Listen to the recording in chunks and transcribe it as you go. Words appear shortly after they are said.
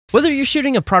Whether you're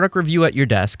shooting a product review at your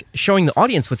desk, showing the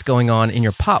audience what's going on in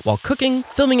your pot while cooking,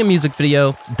 filming a music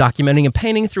video, documenting a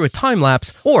painting through a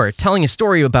time-lapse, or telling a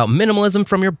story about minimalism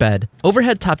from your bed,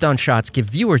 overhead top-down shots give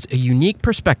viewers a unique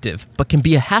perspective, but can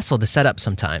be a hassle to set up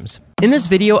sometimes. In this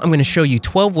video, I'm going to show you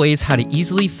 12 ways how to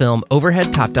easily film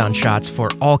overhead top-down shots for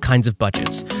all kinds of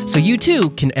budgets, so you too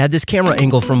can add this camera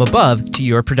angle from above to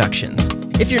your productions.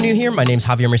 If you're new here, my name's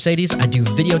Javier Mercedes. I do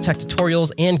video tech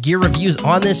tutorials and gear reviews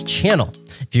on this channel.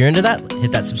 If you're into that,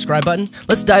 hit that subscribe button.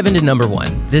 Let's dive into number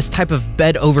one, this type of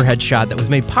bed overhead shot that was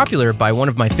made popular by one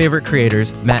of my favorite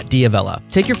creators, Matt D'Avella.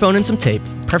 Take your phone and some tape,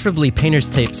 preferably painter's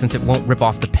tape since it won't rip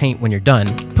off the paint when you're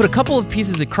done. Put a couple of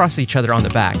pieces across each other on the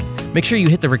back. Make sure you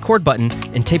hit the record button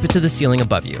and tape it to the ceiling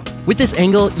above you. With this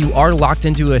angle, you are locked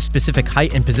into a specific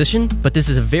height and position, but this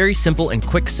is a very simple and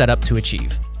quick setup to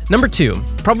achieve. Number two,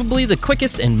 probably the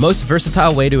quickest and most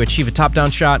versatile way to achieve a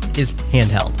top-down shot is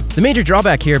handheld. The major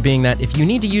drawback here being that if you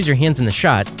need to use your hands in the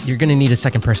shot, you're going to need a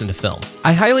second person to film.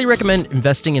 I highly recommend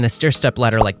investing in a stair-step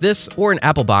ladder like this or an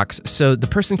Apple box so the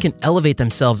person can elevate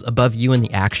themselves above you in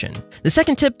the action. The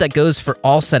second tip that goes for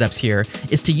all setups here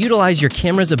is to utilize your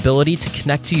camera's ability to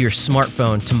connect to your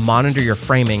smartphone to monitor your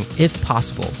framing if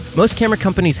possible. Most camera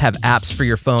companies have apps for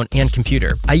your phone and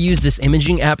computer. I use this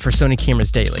imaging app for Sony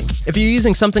cameras daily. If you're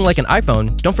using something like an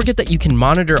iPhone, don't forget that you can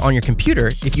monitor on your computer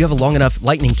if you have a long enough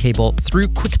lightning cable through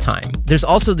QuickTime. There's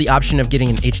also the option of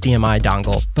getting an HDMI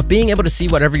dongle, but being able to see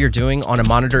whatever you're doing on a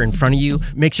monitor in front of you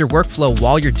makes your workflow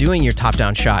while you're doing your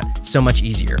top-down shot so much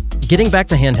easier. Getting back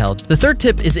to handheld, the third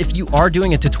tip is if you are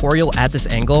doing a tutorial at this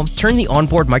angle, turn the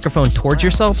onboard microphone towards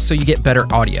yourself so you get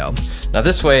better audio. Now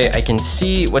this way I can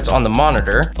see what's on the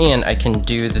monitor and I can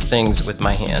do the things with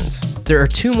my hands. There are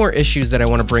two more issues that I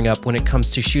want to bring up when it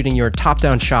comes to shooting your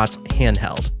top-down shots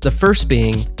handheld. The first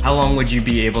being, how long would you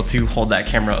be able to hold that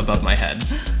camera above my head?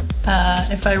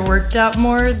 If I worked out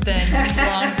more, then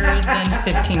longer than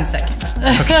 15 seconds.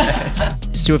 Okay.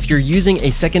 So if you're using a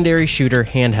secondary shooter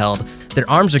handheld, their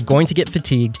arms are going to get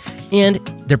fatigued and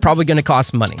they're probably going to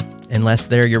cost money, unless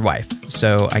they're your wife.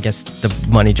 So I guess the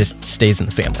money just stays in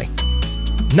the family.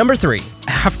 Number three,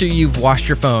 after you've washed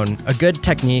your phone, a good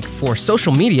technique for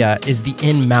social media is the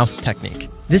in-mouth technique.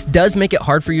 This does make it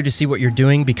hard for you to see what you're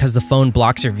doing because the phone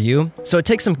blocks your view, so it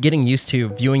takes some getting used to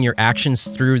viewing your actions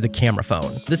through the camera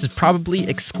phone. This is probably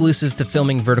exclusive to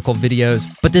filming vertical videos,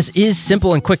 but this is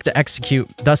simple and quick to execute,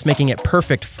 thus making it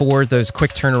perfect for those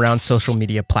quick turnaround social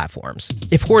media platforms.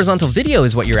 If horizontal video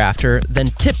is what you're after, then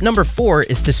tip number 4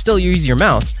 is to still use your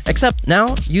mouth, except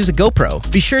now use a GoPro.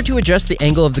 Be sure to adjust the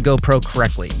angle of the GoPro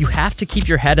correctly. You have to keep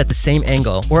your head at the same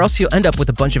angle, or else you'll end up with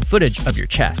a bunch of footage of your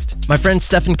chest. My friend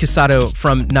Stefan Casado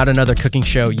from Not Another Cooking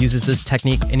Show uses this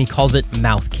technique and he calls it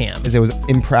mouth cam. It was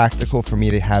impractical for me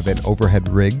to have an overhead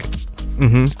rig.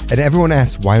 And everyone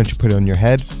asks, why don't you put it on your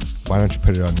head? Why don't you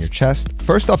put it on your chest?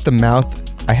 First off, the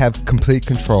mouth, I have complete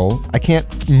control. I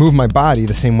can't move my body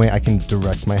the same way I can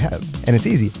direct my head. And it's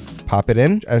easy. Pop it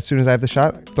in. As soon as I have the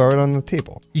shot, throw it on the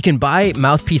table. You can buy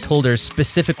mouthpiece holders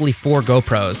specifically for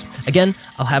GoPros. Again,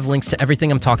 I'll have links to everything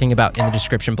I'm talking about in the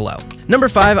description below. Number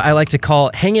 5, I like to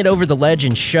call hang it over the ledge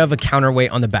and shove a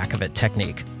counterweight on the back of it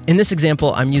technique. In this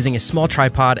example, I'm using a small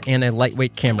tripod and a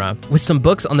lightweight camera with some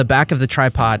books on the back of the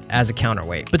tripod as a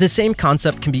counterweight. But the same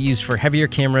concept can be used for heavier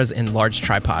cameras and large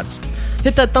tripods.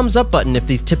 Hit that thumbs up button if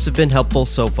these tips have been helpful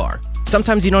so far.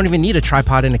 Sometimes you don't even need a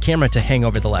tripod and a camera to hang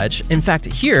over the ledge. In fact,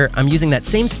 here I'm using that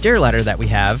same stair ladder that we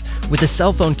have with a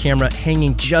cell phone camera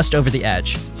hanging just over the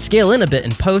edge. Scale in a bit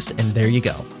in post and there you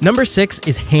go. Number 6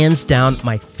 is hands down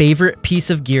my favorite piece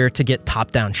of gear to get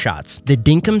top-down shots, the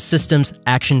Dinkum Systems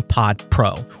Action Pod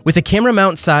Pro. With a camera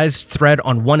mount sized thread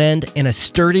on one end and a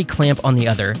sturdy clamp on the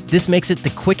other, this makes it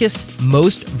the quickest,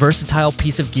 most versatile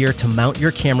piece of gear to mount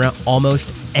your camera almost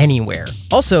anywhere.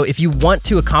 Also, if you want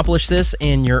to accomplish this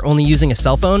and you're only using a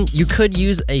cell phone, you could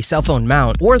use a cell phone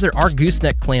mount, or there are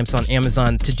gooseneck clamps on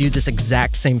Amazon to do this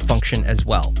exact same function as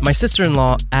well. My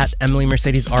sister-in-law at Emily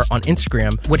Mercedes Art on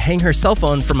Instagram would hang her cell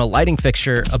phone from a lighting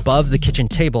fixture above the kitchen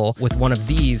table with one of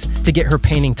these to get her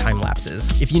painting time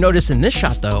lapses. If you notice in this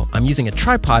shot though, I'm using a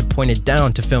tripod pointed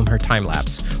down to film her time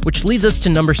lapse, which leads us to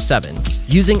number 7,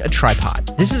 using a tripod.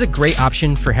 This is a great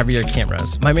option for heavier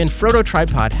cameras. My Manfrotto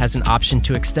tripod has an option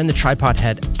to extend the tripod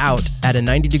head out at a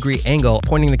 90-degree angle,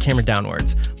 pointing the camera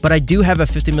downwards, but I do have a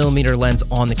 50mm lens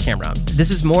on the camera. This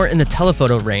is more in the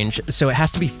telephoto range, so it has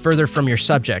to be further from your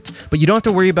subject, but you don't have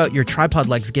to worry about your tripod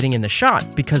legs getting in the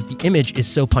shot because the image is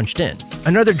so punched in.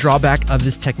 Another drawback of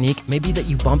this technique may be that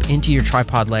you bump into your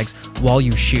tripod legs while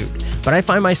you shoot. but I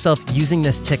find myself using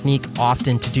this technique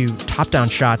often to do top-down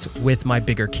shots with my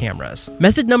bigger cameras.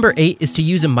 Method number 8 is to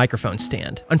use a microphone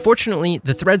stand. Unfortunately,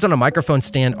 the threads on a microphone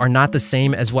stand are not the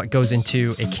same as what goes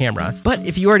into a camera, but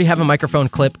if you already have a microphone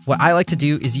clip, what I like to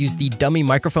do is use the dummy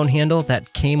microphone handle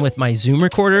that came with my Zoom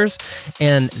recorders,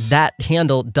 and that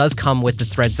handle does come with the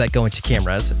threads that go into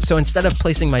cameras. So instead of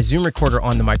placing my Zoom recorder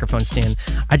on the microphone stand,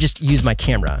 I just use my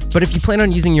camera. But if you plan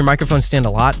on using your microphone stand a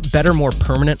lot, better, more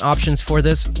permanent options for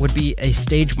this would be a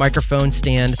stage microphone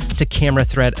stand to camera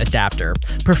thread adapter,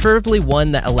 preferably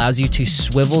one that allows you to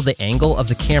swivel the angle of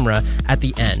the camera at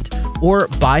the end, or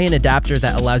buy an adapter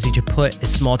that allows you to put a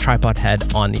small tripod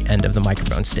head on the end of the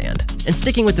microphone stand. And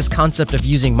sticking with this concept of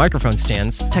using microphone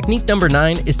stands, technique number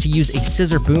 9 is to use a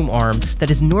scissor boom arm that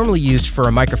is normally used for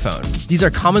a microphone. These are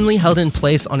commonly held in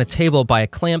place on a table by a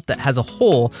clamp that has a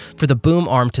hole for the boom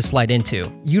arm to slide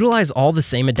into. Utilize all the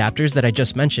same adapters that I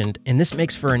just mentioned, and this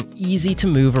makes for an easy to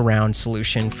move around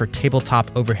solution for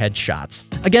tabletop overhead shots.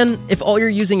 Again, if all you're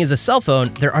using is a cell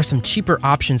phone, there are some cheaper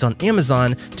options on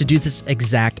Amazon to do this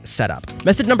exact setup.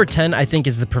 Method number 10, I think,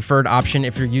 is the preferred option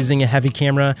if you're using a heavy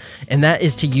camera, and that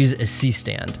is to use a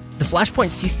C-stand. The Flashpoint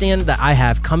C-stand that I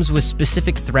have comes with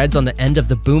specific threads on the end of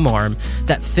the boom arm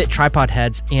that fit tripod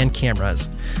heads and cameras,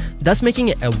 thus making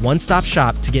it a one-stop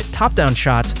shop to get top-down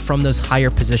shots from those higher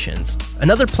positions.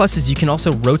 Another plus is you can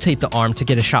also rotate the arm to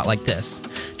get a shot like this.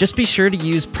 Just be sure to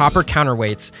use proper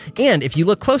counterweights, and if you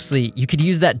look closely, you could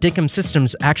use that Dickum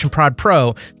Systems Action Prod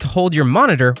Pro to hold your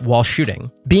monitor while shooting.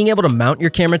 Being able to mount your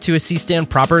camera to a C-stand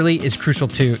properly is crucial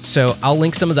too, so I'll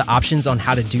link some of the options on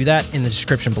how to do that in the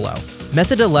description below.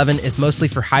 Method 11 is mostly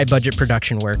for high-budget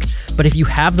production work, but if you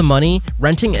have the money,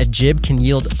 renting a jib can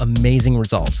yield amazing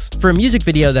results. For a music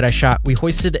video that I shot, we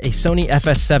hoisted a Sony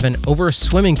FS7 over a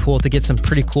swimming pool to get some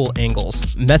pretty cool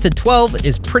angles. Method 12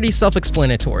 is pretty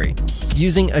self-explanatory: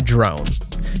 using a drone.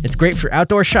 It's great for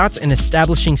outdoor shots and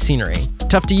establishing scenery.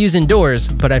 Tough to use indoors,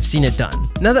 but I've seen it done.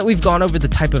 Now that we've gone over the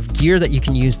type of gear that you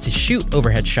can use to shoot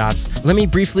overhead shots, let me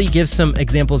briefly give some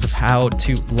examples of how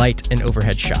to light an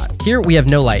overhead shot. Here we have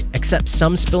no light, except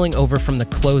some spilling over from the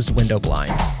closed window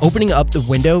blinds. Opening up the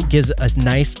window gives a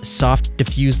nice, soft,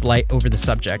 diffused light over the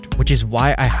subject, which is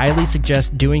why I highly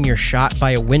suggest doing your shot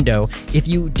by a window if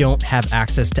you don't have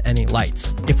access to any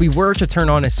lights. If we were to turn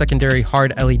on a secondary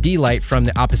hard LED light from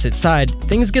the opposite side,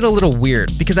 things get a little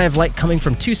weird because I have light coming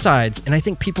from two sides, and I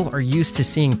think people are used to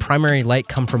seeing primary light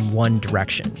come from one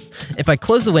direction. If I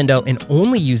close the window and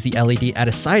only use the LED at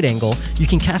a side angle, you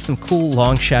can cast some cool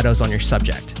long shadows on your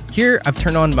subject. Here, I've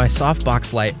turned on my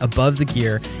softbox light above the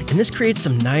gear, and this creates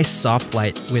some nice soft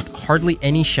light with hardly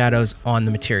any shadows on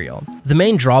the material. The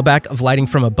main drawback of lighting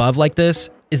from above like this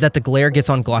is that the glare gets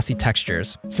on glossy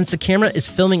textures. Since the camera is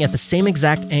filming at the same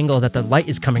exact angle that the light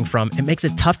is coming from, it makes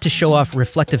it tough to show off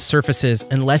reflective surfaces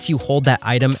unless you hold that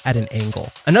item at an angle.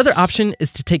 Another option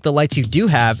is to take the lights you do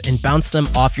have and bounce them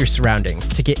off your surroundings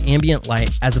to get ambient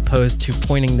light as opposed to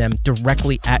pointing them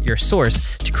directly at your source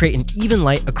to create an even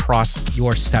light across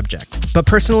your subject. But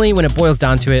personally, when it boils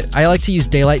down to it, I like to use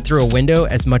daylight through a window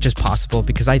as much as possible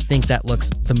because I think that looks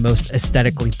the most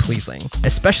aesthetically pleasing,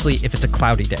 especially if it's a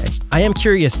cloudy day. I am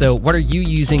curious though, what are you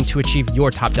using to achieve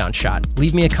your top-down shot?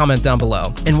 Leave me a comment down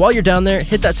below. And while you're down there,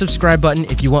 hit that subscribe button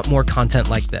if you want more content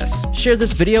like this. Share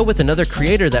this video with another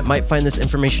creator that might find this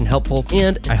information helpful,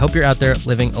 and I hope you're out there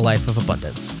living a life of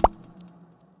abundance.